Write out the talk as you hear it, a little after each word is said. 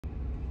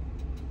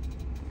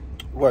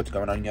What's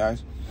going on,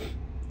 guys?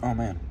 Oh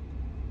man.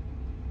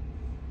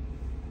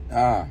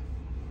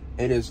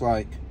 It is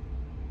like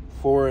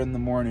 4 in the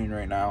morning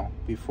right now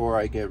before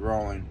I get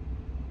rolling.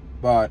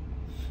 But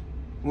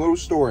little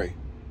story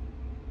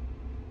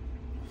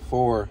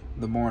for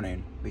the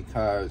morning,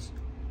 because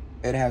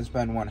it has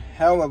been one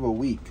hell of a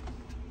week.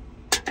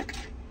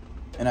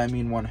 And I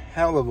mean one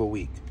hell of a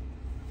week.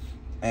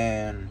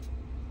 And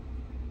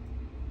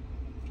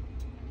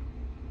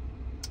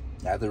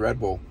at the Red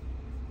Bull.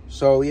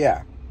 So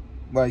yeah,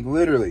 like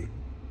literally,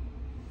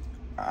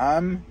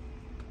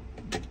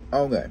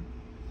 okay.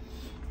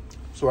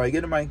 So I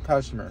get to my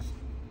customer.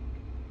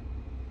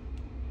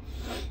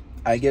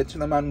 I get to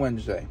them on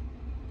Wednesday.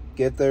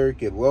 Get there,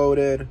 get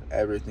loaded,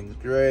 everything's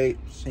great.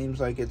 Seems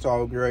like it's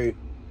all great.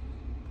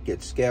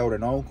 Get scaled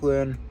in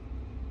Oakland.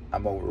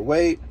 I'm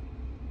overweight.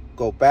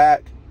 Go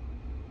back.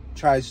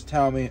 Tries to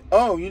tell me,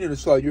 oh, you need to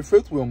slide your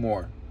fifth wheel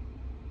more.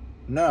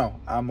 No,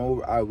 I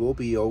will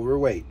be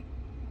overweight.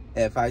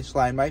 If I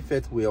slide my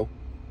fifth wheel,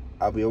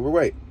 I'll be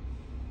overweight.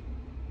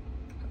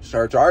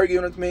 Starts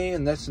arguing with me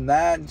and this and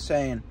that, and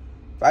saying,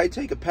 if I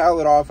take a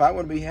pallet off,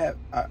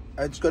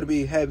 it's going to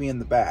be heavy in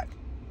the back.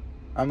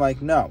 I'm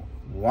like, no,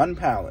 one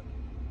pallet.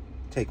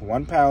 Take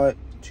one pallet,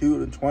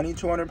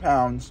 2,200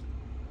 pounds,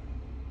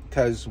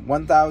 because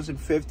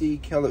 1,050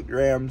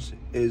 kilograms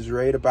is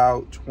right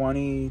about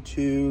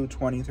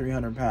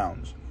 2,300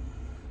 pounds.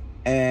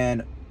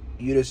 And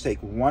you just take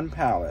one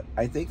pallet.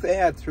 I think they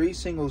had 3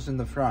 singles in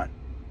the front,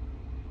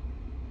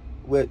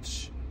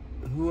 which,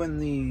 who in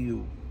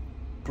the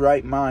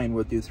bright mind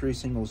would do 3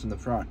 singles in the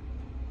front?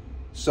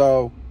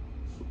 So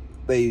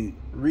they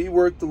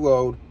rework the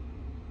load,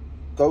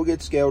 go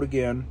get scaled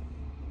again,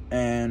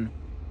 and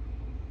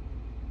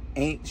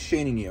ain't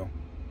shitting you.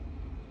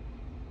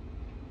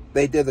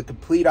 They did the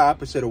complete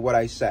opposite of what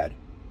I said.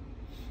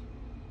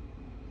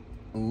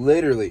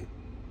 Literally,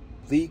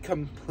 the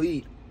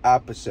complete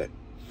opposite.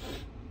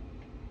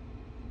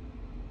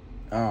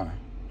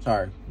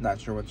 Sorry,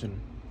 not sure what's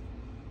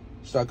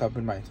stuck up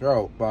in my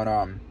throat, but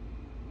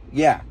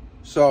yeah.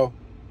 So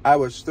I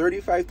was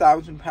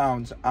 35,000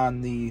 pounds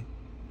on the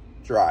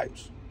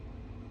drives.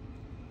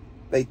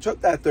 They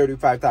took that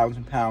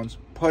 35,000 pounds,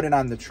 put it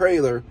on the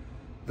trailer,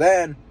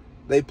 then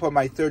they put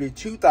my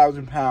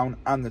 32,000 pound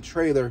on the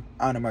trailer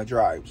onto my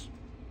drives.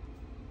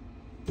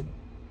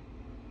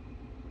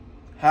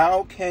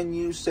 How can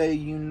you say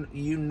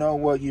you know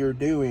what you're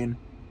doing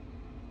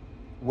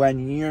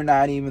when you're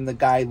not even the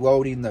guy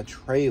loading the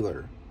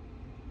trailer?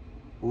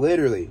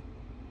 Literally,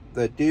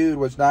 the dude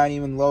was not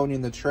even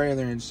loading the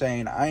trailer and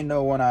saying, I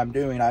know what I'm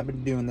doing. I've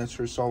been doing this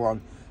for so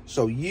long,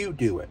 so you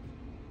do it.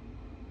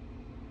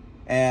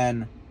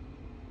 And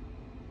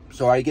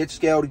so I get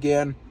scaled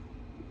again.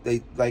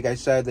 They, like I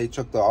said, they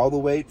took all the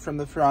weight from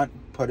the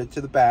front, put it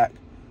to the back.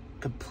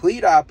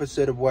 Complete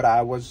opposite of what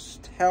I was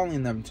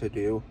telling them to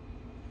do.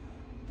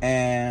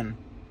 And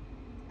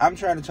I'm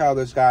trying to tell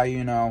this guy,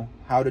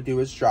 how to do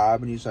his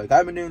job. And he's like,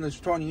 I've been doing this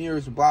for 20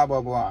 years and blah,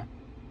 blah, blah.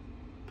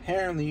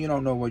 Apparently, you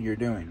don't know what you're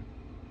doing.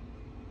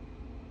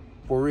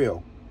 For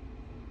real.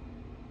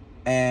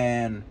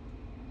 And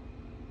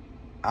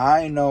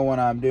I know what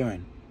I'm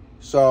doing.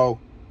 So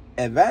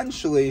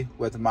eventually,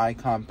 with my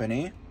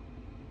company,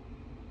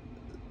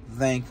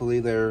 thankfully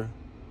they're,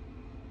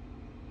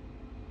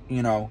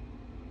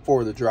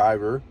 for the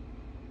driver,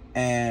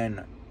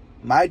 and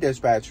my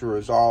dispatcher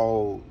is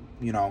all,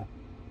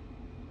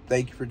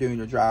 thank you for doing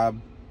your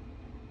job,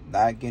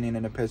 not getting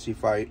in a pissy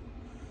fight.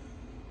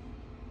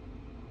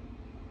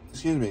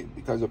 Excuse me,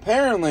 because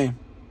apparently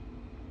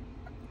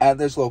at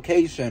this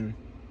location,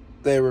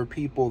 there were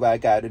people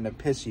that got in a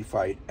pissy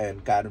fight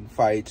and got in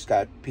fights,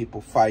 got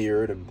people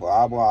fired and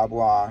blah, blah,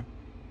 blah.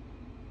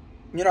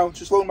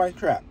 Just load my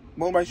crap.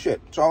 Load my shit.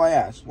 That's all I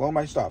ask. Load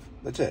my stuff.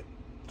 That's it.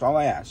 That's all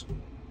I ask.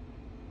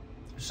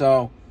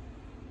 So,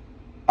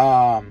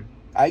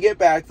 I get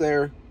back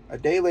there. A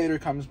day later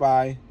comes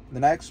by. The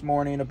next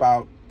morning,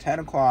 about 10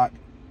 o'clock,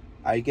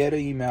 I get an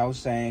email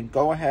saying,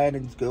 go ahead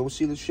and go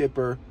see the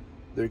shipper.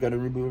 They're going to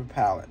remove a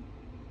pallet.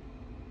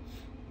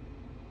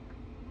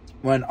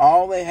 When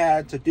all they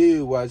had to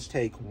do was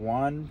take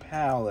one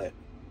pallet,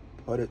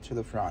 put it to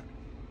the front.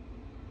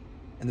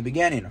 In the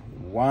beginning,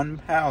 one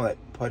pallet,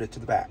 put it to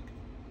the back.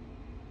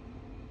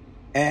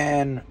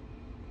 And,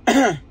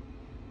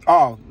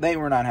 oh, they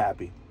were not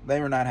happy.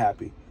 They were not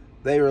happy.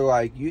 They were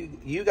like,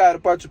 you got a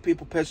bunch of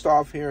people pissed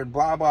off here and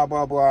blah, blah,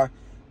 blah, blah.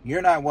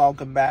 You're not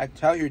welcome back.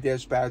 Tell your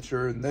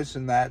dispatcher and this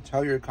and that.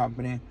 Tell your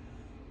company.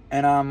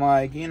 And I'm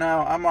like,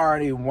 I'm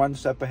already one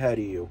step ahead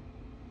of you.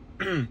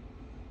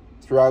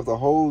 Throughout the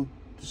whole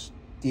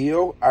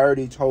deal, I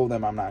already told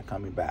them I'm not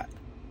coming back.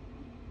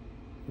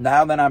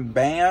 Now that I'm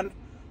banned,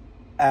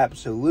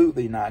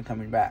 absolutely not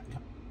coming back.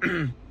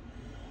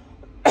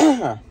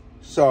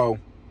 So,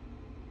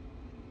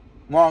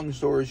 long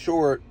story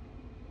short,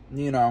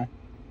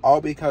 all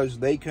because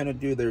they couldn't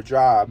do their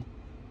job.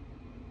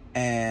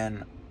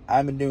 And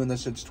I've been doing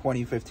this since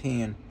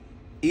 2015.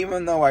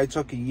 Even though I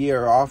took a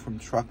year off from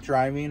truck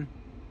driving,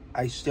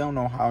 I still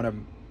know how to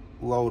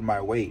load my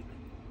weight.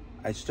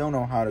 I still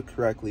know how to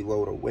correctly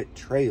load a WIT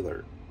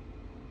trailer.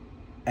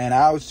 And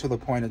I was to the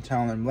point of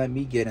telling him, let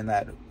me get in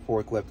that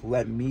forklift.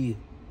 Let me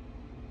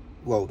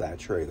load that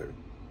trailer.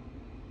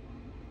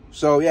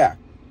 So, yeah.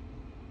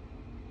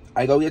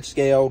 I go get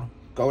scaled,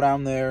 go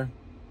down there,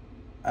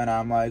 and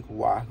I'm like,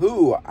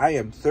 wahoo, I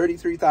am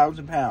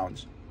 33,000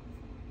 pounds.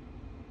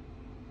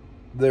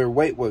 Their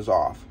weight was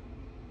off.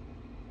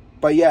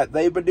 But yet,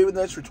 they've been doing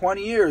this for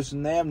 20 years,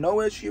 and they have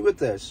no issue with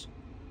this.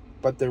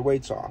 But their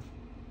weight's off.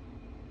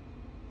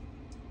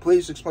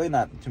 Please explain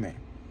that to me.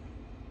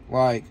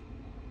 Like,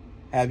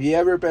 have you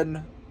ever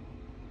been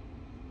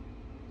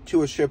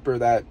to a shipper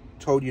that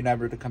told you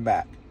never to come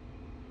back?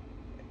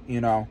 You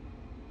know,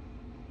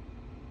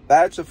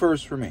 that's a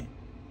first for me.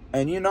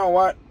 And you know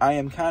what? I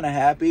am kind of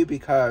happy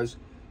because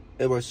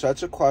it was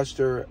such a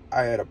cluster.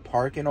 I had to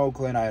park in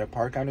Oakland. I had to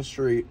park on the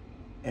street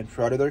in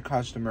front of their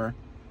customer.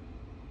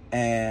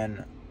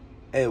 And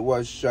it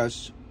was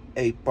just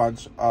a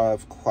bunch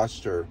of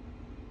cluster.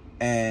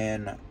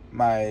 And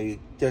my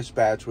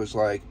dispatch was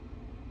like,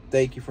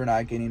 thank you for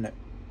not getting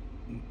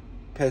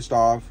pissed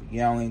off,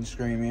 yelling,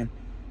 screaming.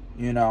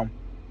 You know,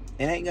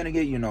 it ain't going to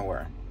get you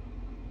nowhere.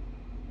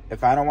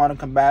 If I don't want to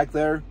come back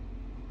there,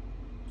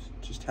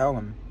 just tell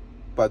them.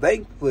 But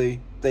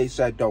thankfully, they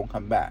said don't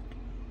come back.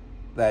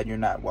 That you're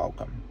not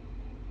welcome.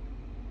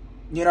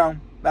 You know,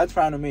 that's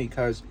fine with me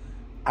because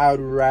I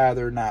would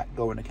rather not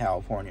go into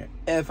California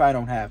if I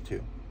don't have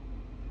to.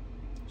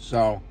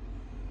 So,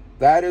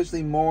 that is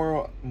the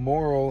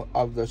moral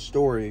of the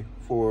story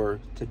for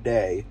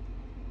today.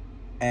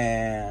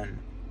 And,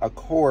 of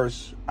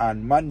course,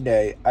 on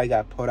Monday, I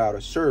got put out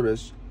of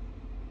service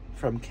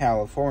from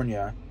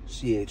California,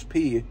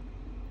 CHP,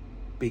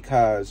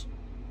 because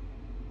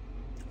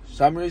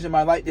some reason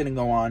my light didn't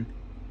go on,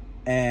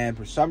 and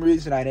for some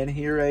reason I didn't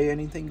hear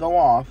anything go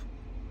off.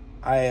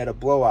 I had a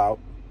blowout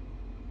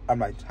on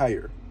my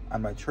tire,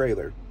 on my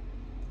trailer.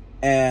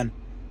 And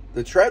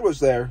the tread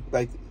was there,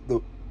 like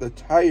the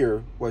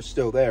tire was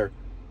still there,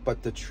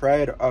 but the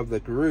tread of the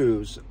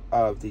grooves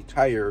of the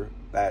tire,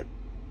 that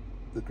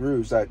the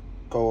grooves that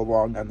go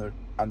along on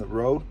the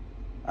road,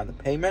 on the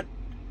pavement,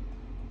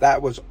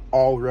 that was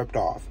all ripped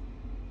off.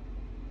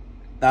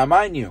 Now,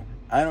 mind you,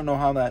 I don't know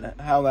how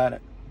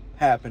that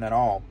happened at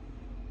all,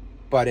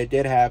 but it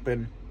did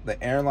happen.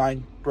 The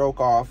airline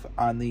broke off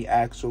on the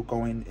axle,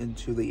 going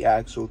into the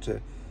axle to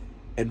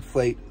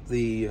inflate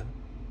the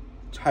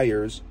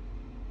tires.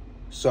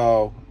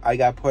 So I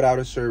got put out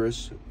of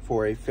service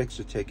for a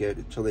fix-it ticket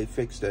until they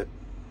fixed it.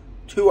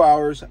 2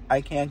 hours,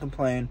 I can't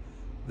complain.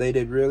 They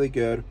did really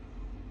good.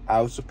 I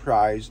was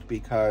surprised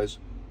because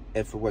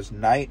if it was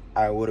night,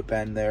 I would have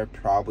been there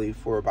probably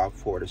for about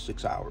 4 to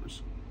 6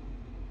 hours.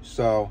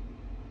 So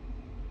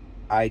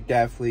I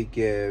definitely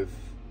give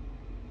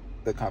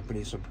the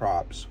company some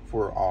props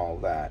for all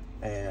that.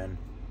 And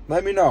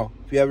let me know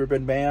if you ever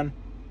been banned.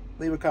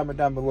 Leave a comment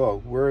down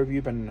below. Where have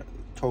you been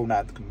told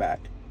not to come back?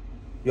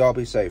 Y'all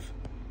be safe.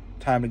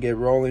 Time to get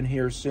rolling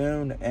here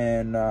soon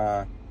and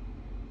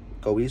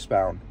go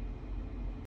eastbound.